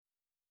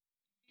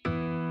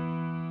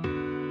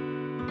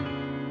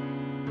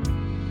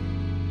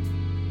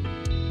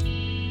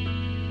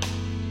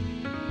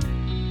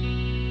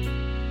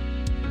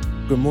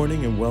Good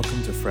morning and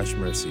welcome to Fresh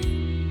Mercy,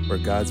 where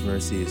God's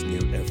mercy is new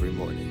every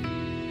morning.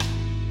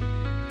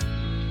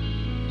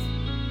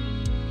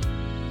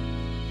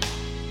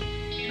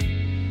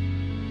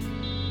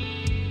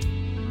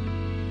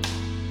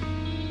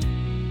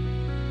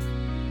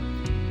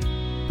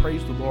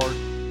 Praise the Lord.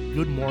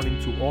 Good morning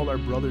to all our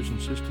brothers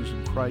and sisters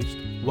in Christ.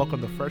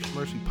 Welcome to Fresh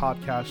Mercy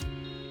Podcast.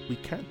 We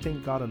can't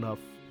thank God enough.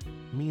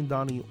 Me and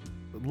Donnie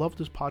love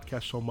this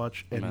podcast so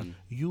much, and Amen.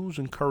 you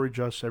encourage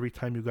us every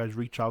time you guys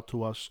reach out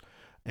to us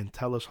and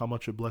tell us how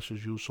much it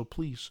blesses you. So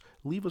please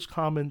leave us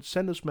comments,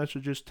 send us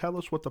messages, tell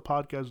us what the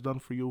podcast has done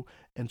for you,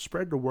 and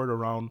spread the word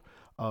around.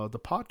 The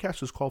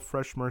podcast is called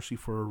Fresh Mercy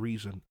for a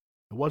reason.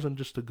 It wasn't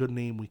just a good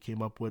name we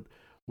came up with.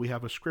 We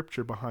have a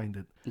scripture behind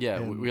it. Yeah,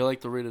 And- we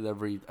like to read it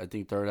every, I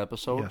think, third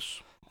episode.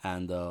 Yes.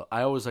 And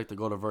I always like to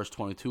go to verse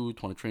 22,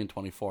 23, and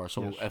 24.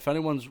 So Yes. if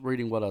anyone's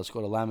reading with us,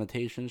 go to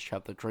Lamentations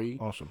chapter 3,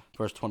 Awesome.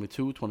 verse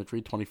 22,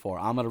 23, 24.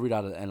 I'm going to read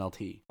out of the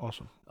NLT.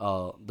 Awesome.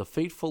 The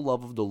faithful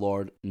love of the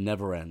Lord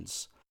never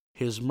ends.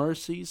 His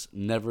mercies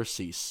never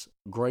cease.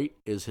 Great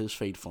is his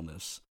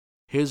faithfulness.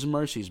 His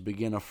mercies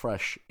begin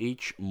afresh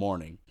each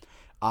morning.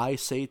 I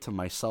say to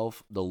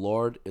myself, the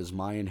Lord is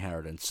my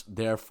inheritance.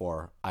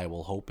 Therefore, I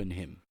will hope in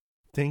him.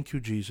 Thank you,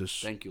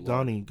 Jesus. Thank you, Lord.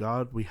 Donnie,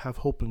 God, we have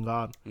hope in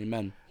God.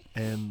 Amen.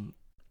 And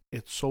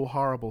it's so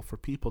horrible for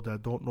people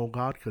that don't know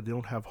God because they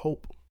don't have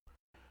hope.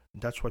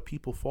 That's why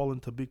people fall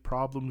into big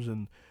problems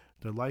and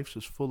their lives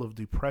is full of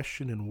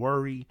depression and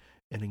worry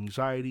and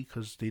anxiety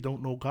because they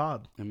don't know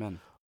God.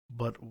 Amen.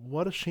 But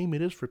what a shame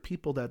it is for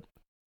people that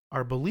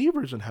are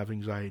believers and have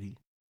anxiety.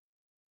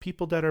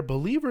 People that are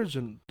believers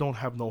and don't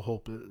have no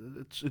hope.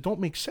 It don't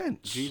make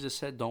sense. Jesus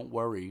said, don't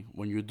worry.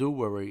 When you do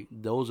worry,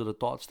 those are the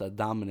thoughts that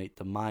dominate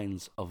the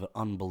minds of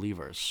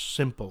unbelievers.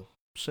 Simple.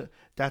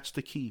 That's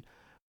the key.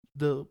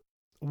 The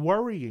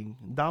worrying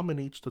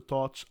dominates the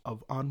thoughts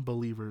of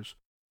unbelievers.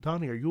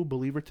 Donnie, are you a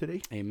believer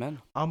today?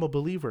 Amen. I'm a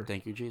believer.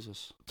 Thank you,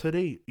 Jesus.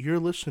 Today, you're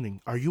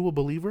listening. Are you a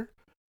believer?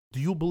 Do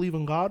you believe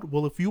in God?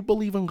 Well, if you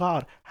believe in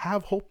God,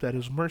 have hope that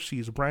His mercy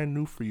is brand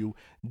new for you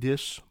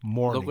this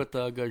morning. Look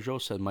what Gajo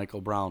said,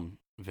 Michael Brown,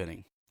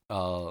 Vinny.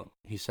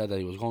 He said that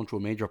he was going through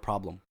a major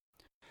problem.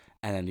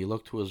 And then he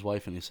looked to his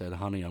wife and he said,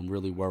 honey, I'm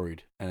really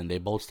worried. And then they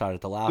both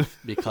started to laugh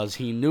because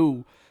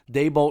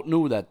they both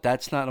knew that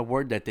that's not a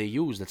word that they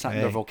use. That's not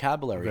in their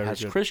vocabulary.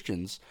 As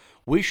Christians,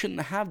 we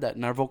shouldn't have that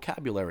in our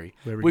vocabulary.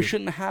 We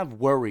shouldn't have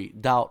worry,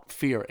 doubt,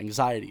 fear,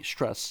 anxiety,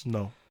 stress.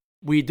 No.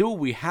 We do,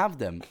 we have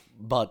them,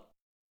 but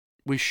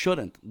we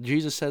shouldn't.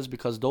 Jesus says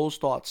because those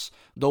thoughts,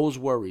 those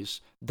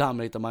worries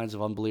dominate the minds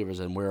of unbelievers,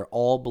 and we're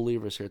all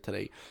believers here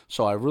today.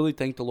 So I really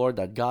thank the Lord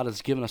that God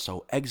has given us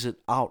an exit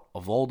out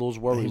of all those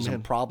worries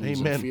and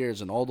problems and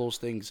fears and all those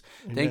things.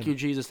 Amen. Thank you,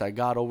 Jesus, that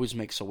God always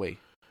makes a way.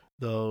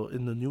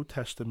 In the New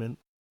Testament,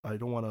 I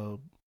don't want to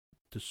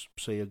just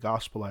say a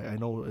gospel. I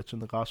know it's in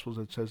the Gospels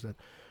that says that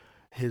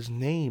His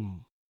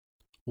name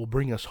will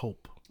bring us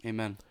hope.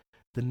 Amen.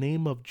 The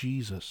name of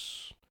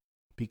Jesus,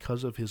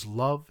 because of His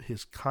love,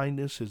 His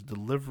kindness, His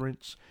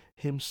deliverance,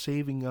 Him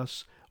saving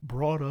us,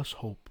 brought us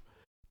hope.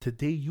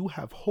 Today you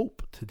have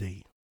hope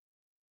today.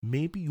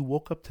 Maybe you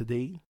woke up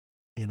today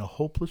in a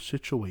hopeless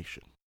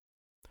situation.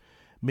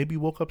 Maybe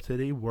you woke up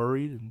today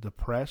worried and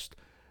depressed,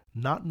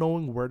 not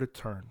knowing where to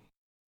turn.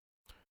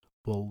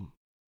 Well,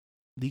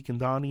 Deacon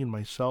Donnie and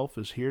myself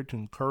is here to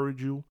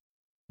encourage you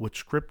with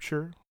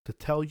scripture, to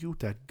tell you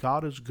that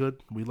God is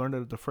good. We learned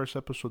it at the first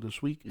episode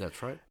this week.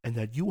 That's right. And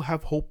that you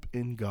have hope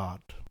in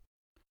God.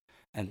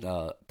 And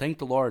thank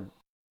the Lord,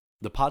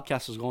 the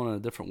podcast is going in a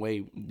different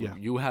way. Yeah.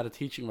 You had a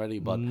teaching ready,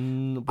 but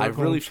I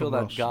really feel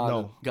that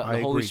God, the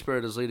Holy agree.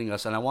 Spirit is leading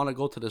us. And I want to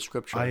go to the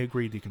scripture. I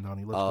agree, Deacon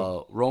Donnie. Let's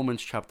go.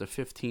 Romans chapter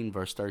 15,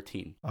 verse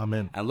 13.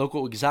 Amen. And look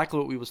exactly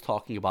what we was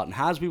talking about. And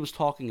as we was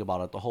talking about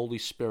it, the Holy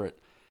Spirit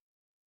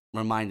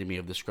reminded me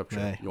of the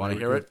scripture. You want to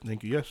hear it?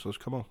 Thank you. Yes, let's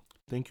come on.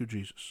 Thank you,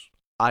 Jesus.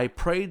 I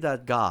pray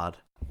that God,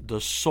 the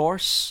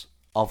source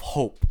of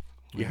hope.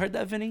 You heard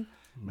that, Vinny?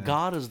 Man.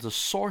 God is the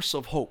source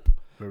of hope.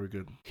 Very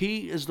good.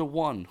 He is the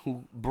one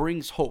who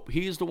brings hope.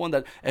 He is the one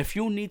that, if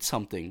you need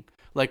something,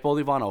 like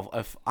Bolivanov,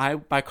 if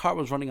my car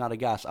was running out of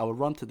gas, I would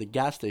run to the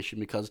gas station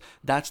because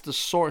that's the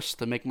source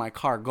to make my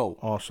car go.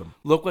 Awesome.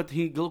 Look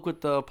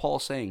what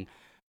Paul's saying.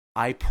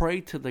 I pray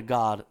to the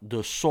God,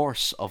 the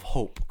source of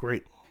hope.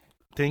 Great.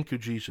 Thank you,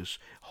 Jesus.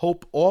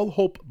 Hope, all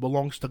hope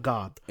belongs to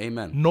God.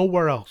 Amen.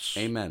 Nowhere else.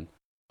 Amen.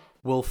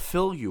 Will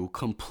fill you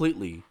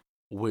completely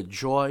with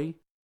joy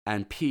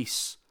and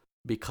peace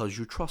because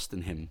you trust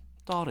in Him.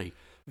 Daddy,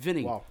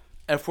 Vinny, Wow.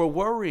 If we're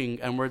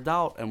worrying and we're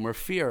doubt and we're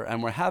fear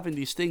and we're having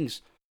these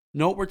things,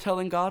 know what we're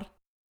telling God?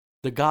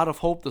 The God of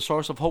hope, the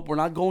source of hope. We're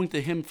not going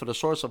to Him for the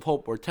source of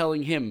hope. We're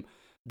telling Him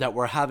that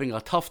we're having a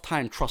tough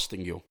time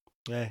trusting you.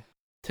 Yeah.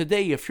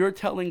 Today, if you're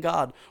telling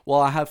God, well,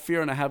 I have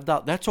fear and I have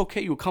doubt, that's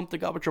okay. You come to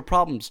God with your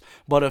problems.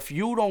 But if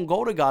you don't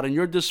go to God and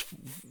you're just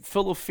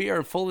full of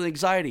fear, full of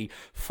anxiety,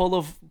 full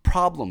of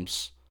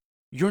problems,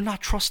 you're not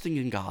trusting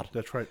in God.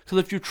 That's right. Because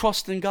if you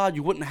trust in God,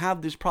 you wouldn't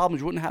have these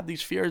problems. You wouldn't have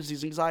these fears,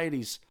 these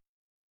anxieties.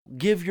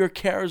 Give your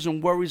cares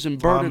and worries and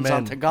burdens Amen.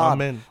 unto God.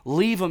 Amen.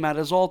 Leave them at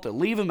his altar.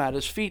 Leave them at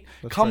his feet.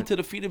 That's Come right. to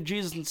the feet of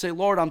Jesus and say,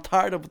 Lord, I'm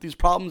tired of these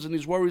problems and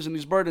these worries and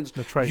these burdens.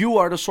 That's right. You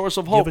are the source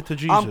of hope. Give it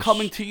to I'm Jesus.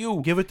 coming to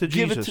you. Give it to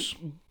Jesus.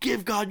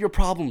 Give God your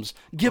problems.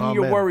 Give him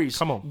your Amen. worries.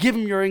 Come on. Give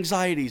him your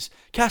anxieties.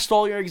 Cast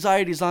all your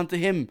anxieties onto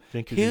him.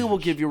 Thank you, He will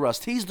Jesus. give you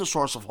rest. He's the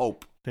source of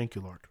hope. Thank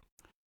you, Lord.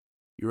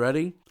 You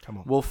ready? Come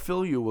on. Will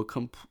fill you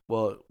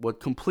with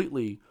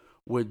completely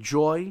with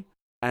joy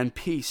and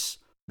peace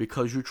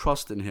because you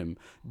trust in him.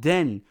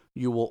 Then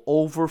you will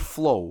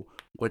overflow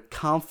with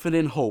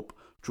confident hope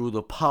through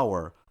the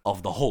power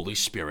of the Holy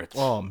Spirit.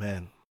 Oh,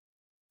 man.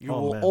 You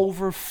Oh, will man.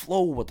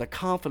 overflow with the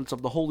confidence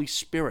of the Holy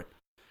Spirit.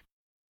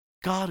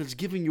 God is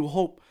giving you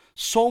hope,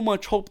 so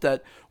much hope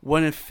that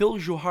when it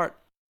fills your heart,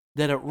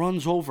 that it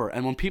runs over.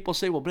 And when people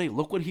say, well, Blake,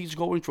 look what he's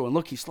going through, and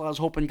look, he still has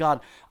hope in God.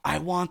 I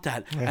want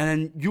that. Yeah.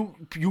 And then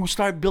you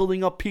start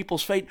building up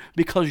people's faith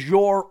because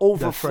you're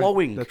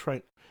overflowing. That's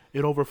right.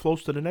 It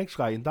overflows to the next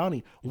guy. And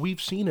Donnie, we've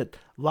seen it.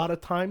 A lot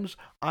of times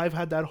I've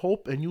had that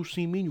hope and you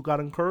see me, you got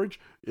encouraged,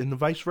 and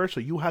vice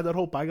versa. You had that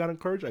hope, I got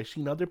encouraged. I've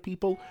seen other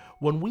people.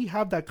 When we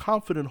have that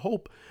confident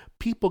hope,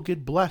 people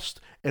get blessed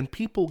and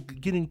people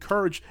get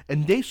encouraged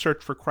and they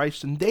search for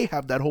Christ and they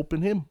have that hope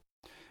in him.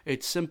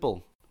 It's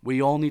simple. We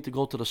all need to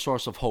go to the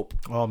source of hope.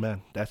 Oh,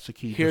 man, that's the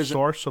key. Here's the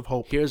source of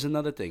hope. Here's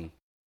another thing.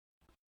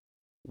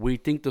 We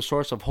think the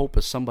source of hope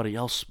is somebody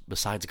else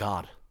besides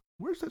God.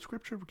 Where's that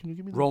scripture? Can you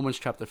give me that? Romans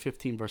chapter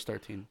 15, verse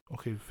 13.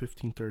 Okay,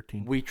 15,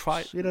 13. We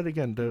try. Say that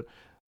again.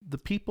 The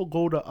people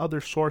go to other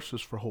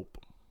sources for hope.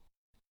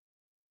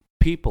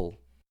 People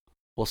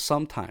will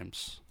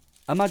sometimes,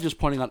 I'm not just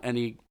pointing out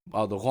any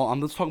other,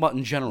 I'm just talking about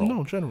in general.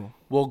 No, in general.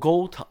 Will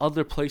go to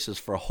other places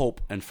for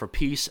hope and for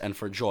peace and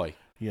for joy.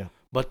 Yeah.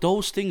 But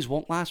those things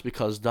won't last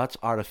because that's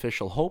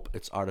artificial hope,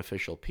 it's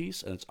artificial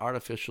peace, and it's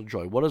artificial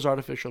joy. What does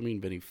artificial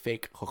mean, Benny?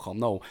 Fake?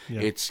 No.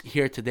 Yeah. It's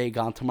here today,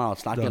 gone tomorrow.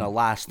 It's not Done. going to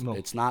last. No.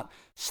 It's not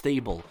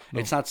stable. No.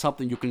 It's not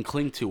something you can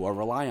cling to or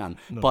rely on.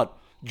 No. But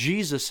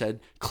Jesus said,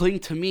 cling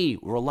to me,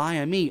 rely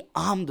on me.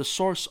 I'm the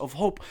source of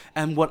hope.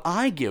 And what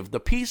I give, the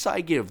peace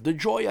I give, the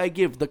joy I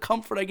give, the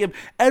comfort I give,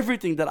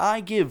 everything that I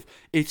give,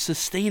 it's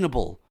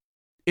sustainable.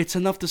 It's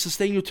enough to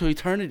sustain you to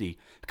eternity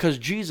because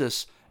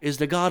Jesus is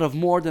the God of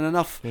more than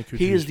enough. Thank you,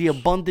 He is the Jesus.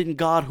 abundant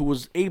God who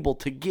is able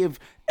to give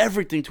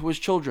everything to his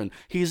children.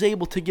 He is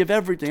able to give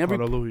everything, every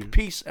Hallelujah.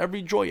 peace,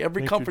 every joy,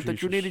 every Thank you, comfort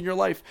that you Jesus. need in your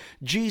life.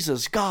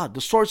 Jesus, God,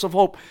 the source of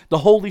hope, the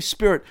Holy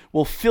Spirit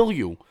will fill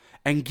you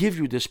and give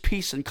you this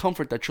peace and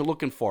comfort that you're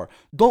looking for.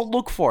 Don't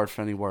look for it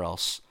from anywhere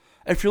else.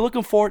 If you're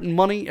looking for it in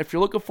money, if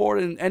you're looking for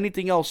it in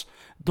anything else,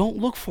 don't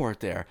look for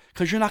it there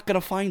because you're not going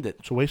to find it.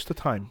 It's a waste of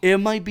time. It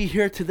might be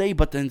here today,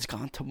 but then it's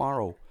gone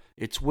tomorrow.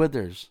 It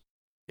withers.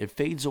 It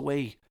fades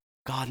away.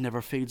 God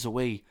never fades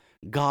away.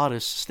 God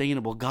is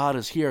sustainable. God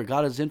is here.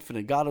 God is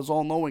infinite. God is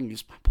all-knowing.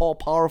 He's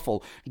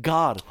all-powerful.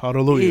 God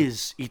Hallelujah.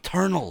 is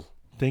eternal.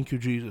 Thank you,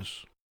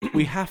 Jesus.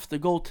 We have to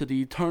go to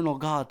the eternal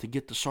God to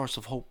get the source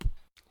of hope.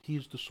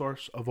 He's the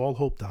source of all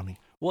hope, Donnie.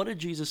 What did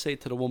Jesus say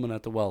to the woman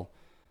at the well?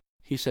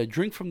 He said,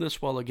 drink from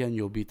this well again,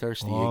 you'll be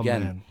thirsty Oh,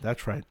 again. man.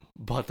 That's right.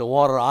 But the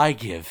water I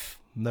give,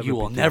 Never you be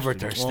will never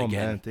thirsty. thirst Oh,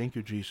 again. man. Thank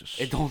you, Jesus.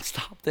 It don't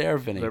stop there,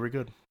 Vinny. Very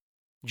good.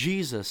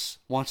 Jesus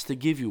wants to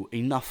give you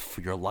enough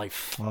for your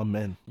life.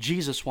 Amen.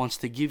 Jesus wants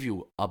to give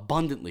you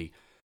abundantly,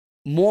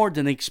 more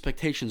than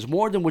expectations,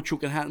 more than what you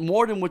can have,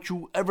 more than what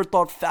you ever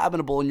thought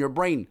fathomable in your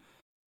brain.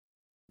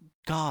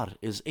 God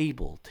is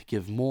able to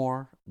give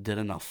more than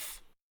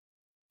enough.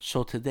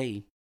 So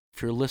today,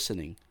 if you're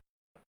listening,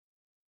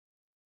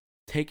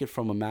 take it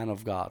from a man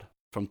of God,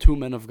 from two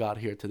men of God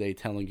here today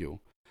telling you,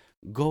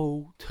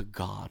 go to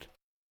God.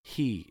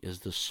 He is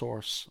the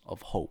source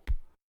of hope.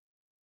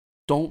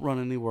 Don't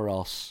run anywhere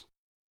else.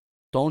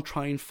 Don't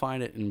try and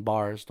find it in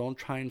bars. Don't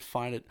try and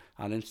find it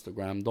on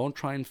Instagram. Don't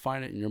try and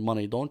find it in your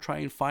money. Don't try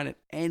and find it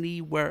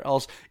anywhere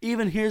else.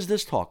 Even here's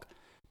this talk.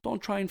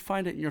 Don't try and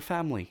find it in your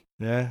family.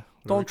 Yeah.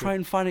 Don't try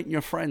and find it in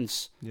your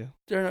friends. Yeah.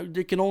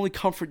 They can only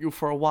comfort you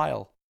for a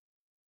while.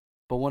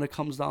 But when it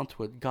comes down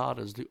to it, God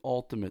is the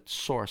ultimate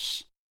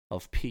source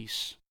of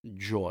peace,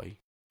 joy,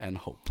 and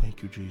hope.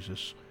 Thank you,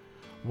 Jesus.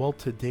 Well,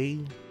 today,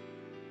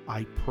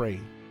 I pray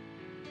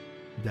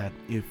that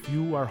if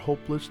you are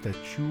hopeless, that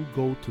you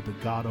go to the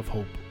God of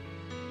hope.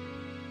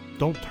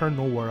 Don't turn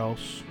nowhere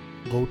else.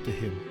 Go to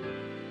Him.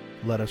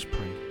 Let us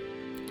pray.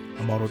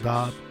 Amado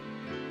God,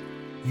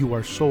 you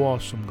are so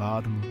awesome,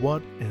 God, and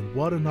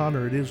what an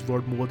honor it is,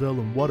 Lord Muadil,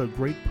 and what a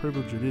great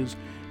privilege it is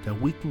that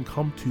we can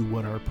come to you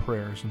with our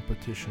prayers and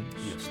petitions.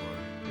 Yes,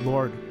 Lord.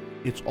 Lord,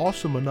 it's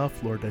awesome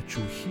enough, Lord, that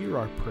you hear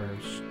our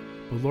prayers,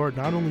 but Lord,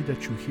 not only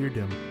that you hear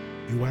them,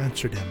 you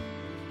answer them.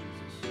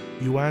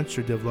 You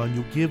answer, Devla, and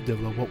you give,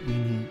 Devla, what we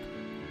need.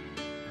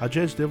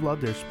 Ajez,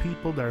 Devla, there's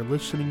people that are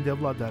listening,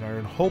 Devla, that are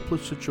in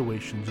hopeless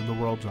situations in the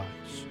world's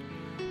eyes.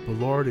 But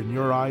Lord, in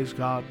your eyes,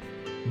 God,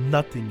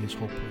 nothing is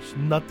hopeless.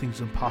 Nothing's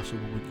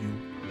impossible with you.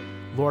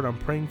 Lord, I'm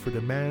praying for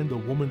the man, the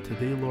woman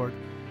today, Lord,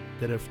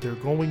 that if they're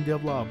going,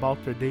 Devla,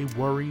 about their day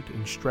worried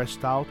and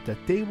stressed out, that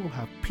they will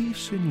have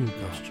peace in you,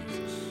 God. Yes,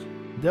 Jesus.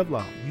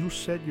 Devla, you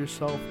said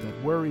yourself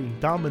that worrying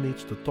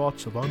dominates the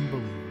thoughts of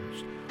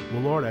unbelievers.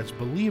 Well, Lord, as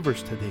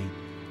believers today,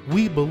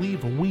 we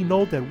believe and we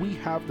know that we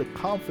have the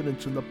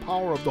confidence and the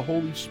power of the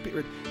Holy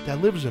Spirit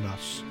that lives in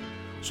us.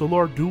 So,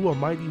 Lord, do a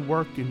mighty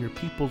work in your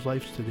people's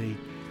lives today.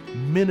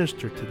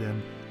 Minister to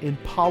them,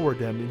 empower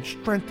them, and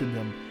strengthen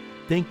them.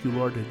 Thank you,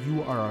 Lord, that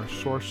you are our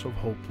source of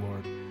hope,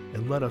 Lord.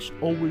 And let us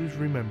always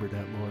remember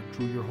that, Lord,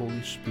 through your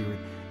Holy Spirit.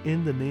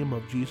 In the name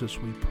of Jesus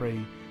we pray.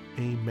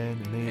 Amen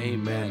and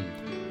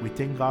amen. We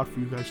thank God for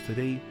you guys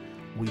today.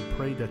 We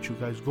pray that you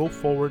guys go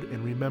forward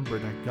and remember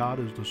that God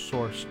is the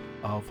source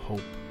of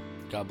hope.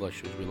 God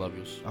bless you. We love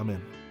you.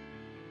 Amen.